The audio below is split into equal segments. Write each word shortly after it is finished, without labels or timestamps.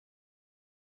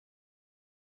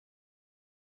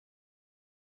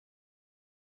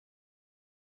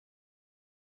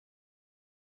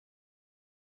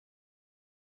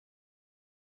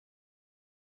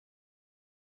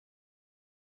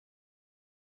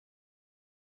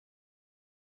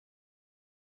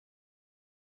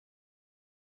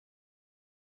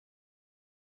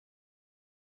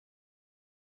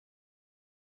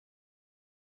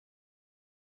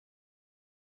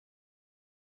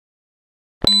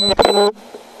Good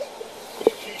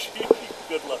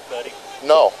luck, buddy.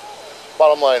 No.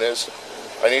 Bottom line is,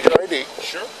 I need your ID.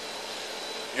 Sure.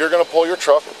 You're going to pull your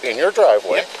truck in your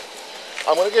driveway. Yep.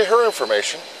 I'm going to get her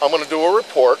information. I'm going to do a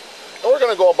report, and we're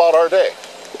going to go about our day.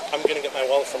 I'm going to get my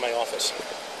wallet from my office.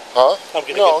 Huh?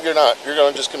 No, you're not. You're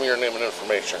going to just give me your name and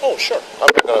information. Oh, sure. I'm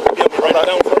not going to. You want me to write it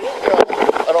down for you?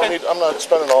 Yeah, I don't need. I'm not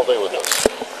spending all day with this.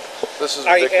 This is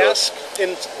ridiculous. I asked,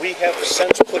 and we have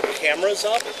since put cameras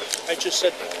up. I just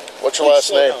said, what's your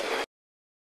last name? Down.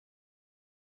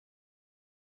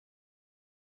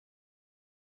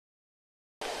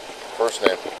 First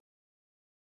name.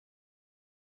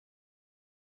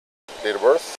 Date of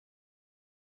birth.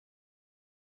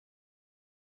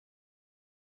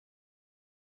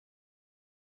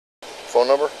 Phone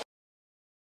number.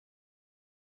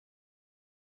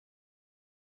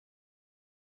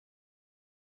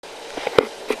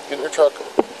 Get in your truck.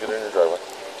 Get in your driveway.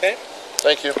 Okay.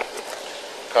 Thank you.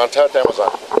 Contact Amazon.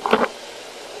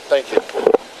 Thank you.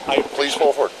 Please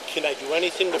pull forward. Can I do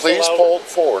anything to Please fill out? pull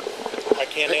forward. I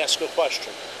can't ask a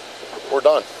question. We're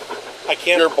done. I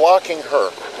can't. You're blocking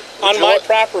her. On my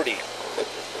property.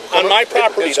 On my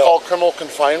property, It's called criminal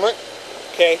confinement.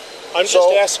 Okay. I'm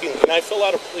just asking, can I fill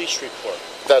out a police report?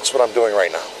 That's what I'm doing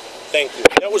right now. Thank you.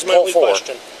 That was my only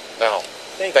question. Now.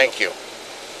 Thank you.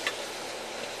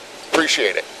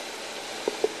 Appreciate it.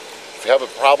 If you have a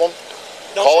problem,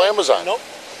 call Amazon. Nope.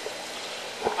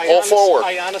 Pull forward.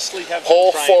 I honestly have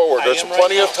Pull forward. There's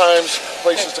plenty of times,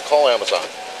 places to call Amazon.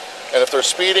 And if they're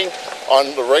speeding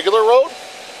on the regular road,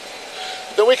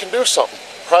 then we can do something.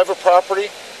 Private property,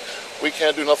 we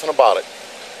can't do nothing about it.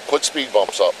 Put speed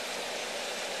bumps up.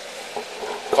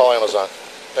 Call Amazon.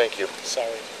 Thank you.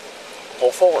 Sorry.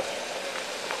 Pull forward.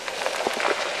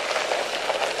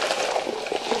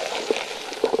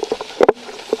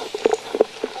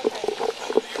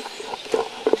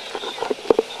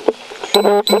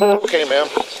 Okay, ma'am.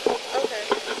 Okay.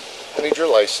 I need your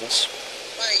license.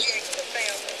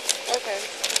 Okay.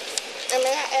 And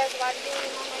may I ask why you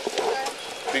need my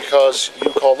license? Because you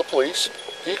called the police,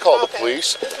 he called the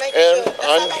police, and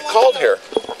I'm called here.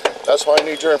 That's why I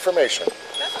need your information.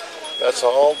 That's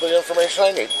all the information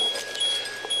I need.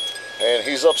 And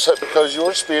he's upset because you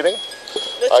were speeding.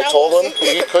 I told him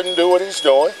he couldn't do what he's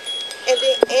doing.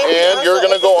 And you're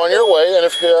going to go on your way, and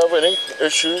if you have any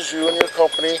issues, you and your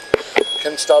company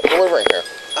can stop delivering here.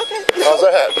 Okay. How's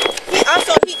that?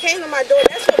 He came to my door.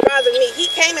 That's what bothered me. He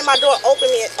came in my door, opened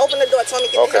the door, told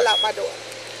me to get the hell out my door,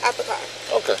 out the car.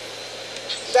 Okay.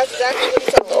 That's exactly what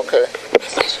he told me. Okay.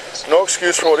 No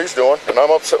excuse for what he's doing, and I'm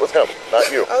upset with him, not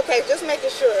you. Okay, just making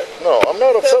sure. No, I'm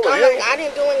not upset with you. Like, I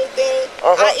didn't do anything.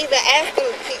 I even asked him,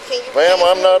 can you... Ma'am,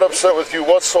 I'm not upset with you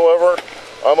whatsoever.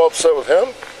 I'm upset with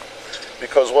him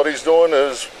because what he's doing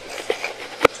is...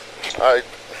 I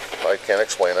can't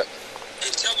explain it.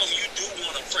 Tell them you do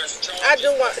want to press charges. I do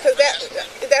want, because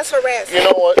that's harassment. You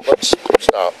know what? Let's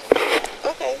stop.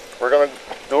 Okay. We're going to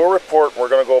do a report, and we're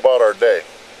going to go about our day.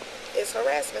 It's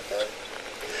harassment, though.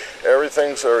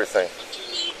 Everything's everything.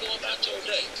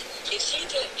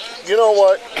 You know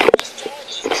what?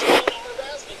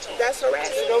 That's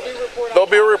harassment. There'll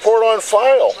be a report on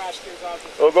file.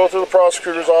 It'll go through the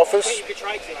prosecutor's office.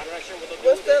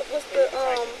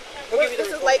 This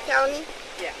is Lake County?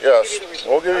 Yes.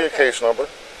 We'll give you a case number.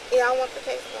 Yeah, I want the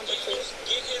case number, too.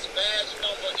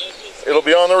 It'll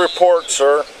be on the report,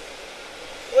 sir.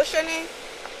 What's your name?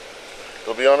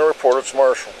 It'll be on the report. It's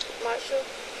Marshall. Marshall?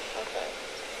 Okay.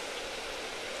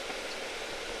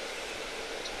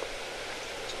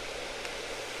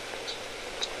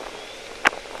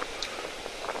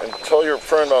 And tell your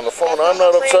friend on the phone, I'm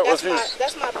not upset with you.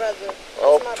 That's my brother.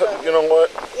 You know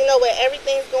what? You know what?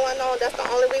 Everything's going on. That's the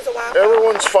only reason why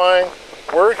Everyone's fine.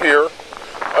 We're here.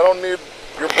 I don't need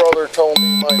your brother telling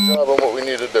me my job and what we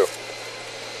need to do.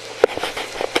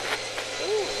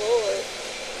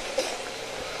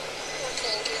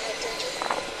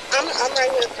 I'm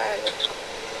right here, Tyler.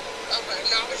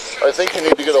 I think you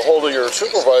need to get a hold of your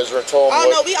supervisor and tell him. Oh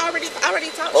no, we already talked.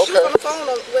 She was on the phone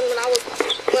when all of this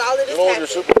happened. Get hold of your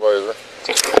supervisor.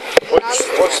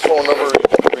 What's the phone number you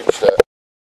reached at?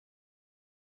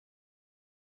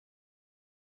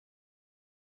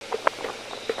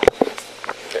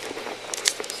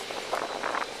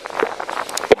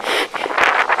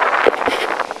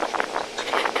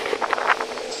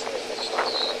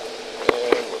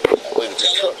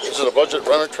 Is it a budget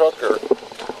runner truck or?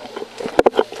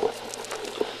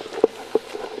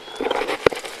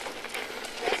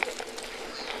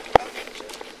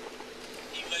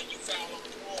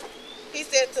 He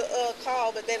said to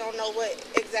call, but they don't know what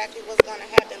exactly what's going to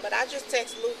happen. But I just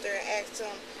texted Luther and asked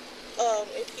him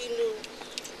if he knew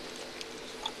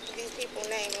people's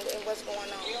name and what's going on.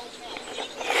 He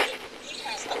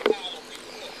has to file a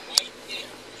report right there.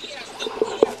 He has to speak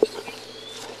what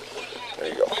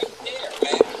There you happened go. right there,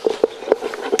 man.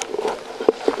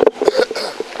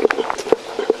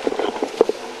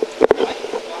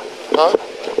 Huh?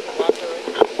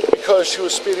 Because she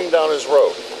was speeding down his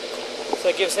road. So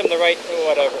it gives him the right or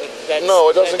whatever. No,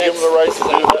 it doesn't give him the right to do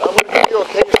that. I'm going to give you a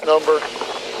case number.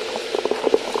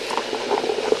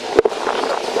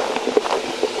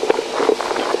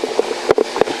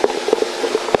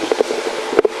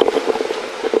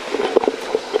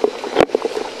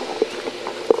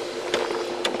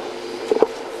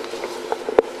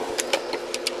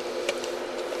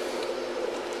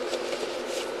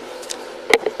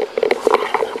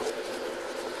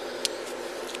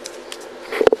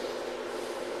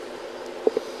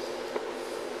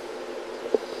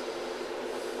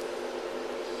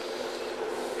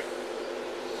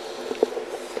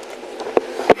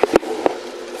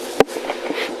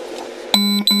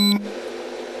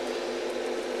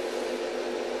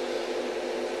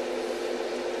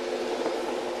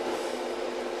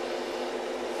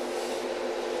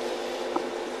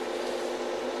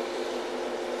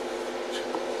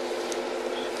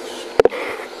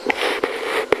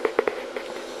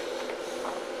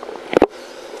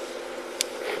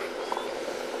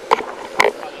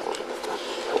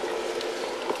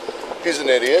 He's an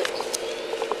idiot.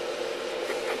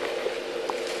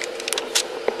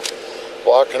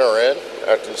 Blocking her in,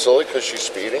 acting silly because she's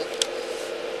speeding.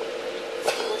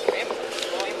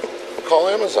 Call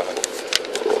Amazon.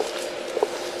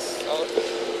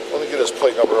 Let me get his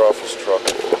plate number off his truck.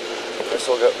 I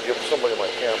still got to give somebody my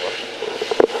camera.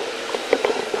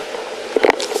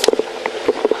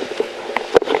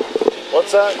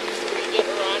 What's that? Get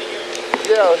her out of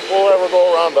here. Yeah, we'll have her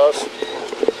go around us.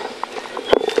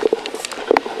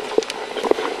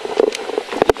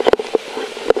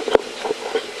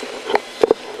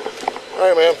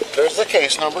 Alright, ma'am, there's the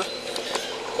case number.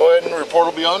 Go ahead and the report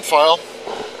will be on file.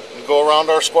 And go around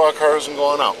our squad cars and go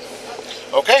on out.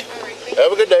 Okay?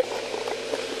 Have a good day.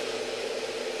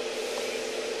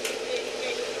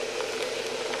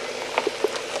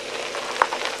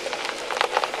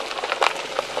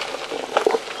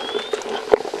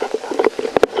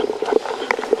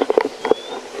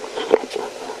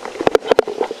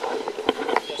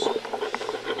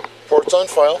 Report's on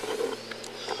file.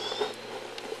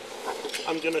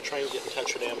 I'm going to try and get in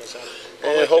touch with Amazon.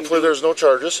 And hopefully there's no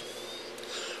charges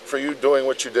for you doing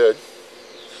what you did.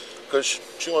 Because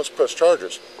she wants to press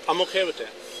charges. I'm okay with that.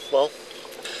 Well,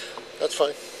 that's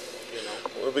fine. You know.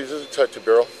 We'll be the detective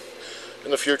bureau.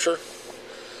 In the future,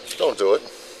 don't do it.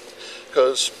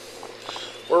 Because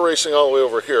we're racing all the way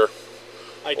over here.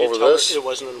 I did Over tell this? her it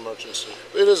wasn't an emergency.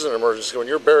 It is an emergency. When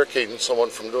you're barricading someone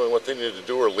from doing what they need to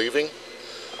do or leaving,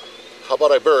 how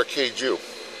about I barricade you?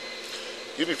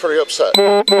 You'd be pretty upset.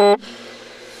 If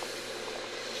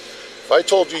I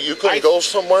told you you couldn't go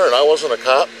somewhere and I wasn't a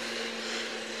cop,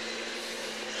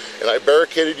 and I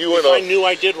barricaded you in If I knew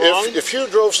I did wrong? If you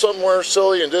drove somewhere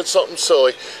silly and did something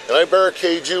silly, and I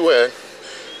barricade you in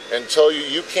and tell you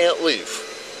you can't leave,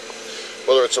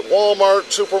 whether it's at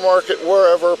Walmart, supermarket,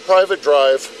 wherever, private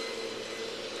drive,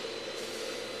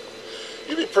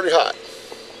 you'd be pretty hot.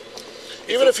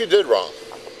 Even if you did wrong.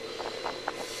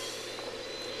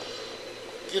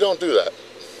 You don't do that.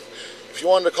 If you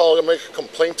wanted to call and make a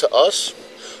complaint to us,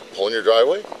 pull in your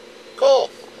driveway, call.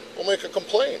 We'll make a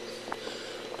complaint.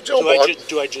 But you don't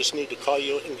Do I just need to call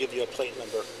you and give you a plate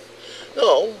number?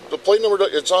 No, the plate number,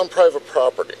 it's on private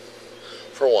property,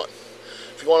 for one.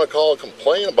 If you want to call and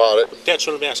complain about it, That's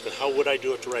what I'm asking. How would I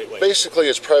do it the right way? basically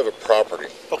it's private property.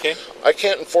 Okay. I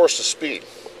can't enforce the speed,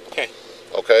 Okay.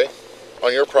 okay,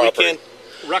 on your property. We can't.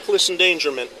 Reckless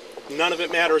endangerment. None of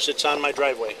it matters. It's on my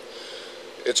driveway.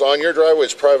 It's on your driveway,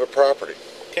 it's private property.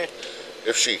 Okay.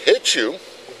 If she hits you,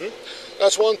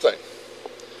 that's one thing.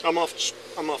 I'm off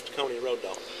the county road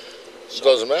though. It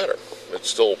doesn't matter.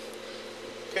 It's still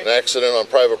an accident on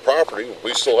private property.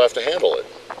 We still have to handle it.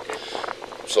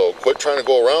 So quit trying to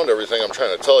go around everything I'm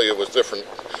trying to tell you with different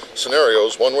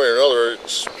scenarios. One way or another,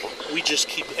 it's... We just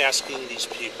keep asking these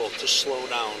people to slow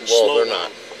down. Well, slow they're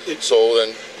down. not. So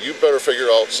then you better figure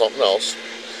out something else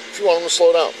if you want them to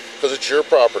slow down, because it's your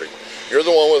property. You're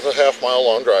the one with a half-mile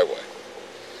long driveway.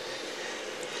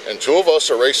 And two of us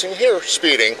are racing here,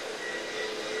 speeding,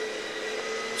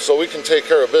 so we can take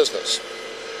care of business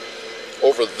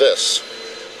over this.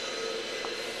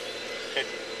 Okay.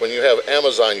 When you have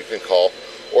Amazon, you can call,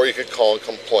 or you could call and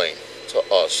complain to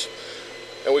us,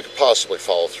 and we could possibly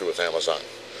follow through with Amazon.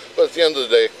 But at the end of the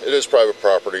day, it is private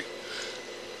property.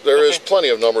 There is plenty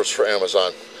of numbers for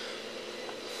Amazon,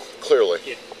 clearly.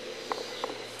 Yeah.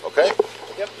 Okay?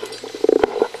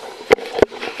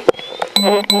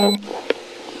 Yep.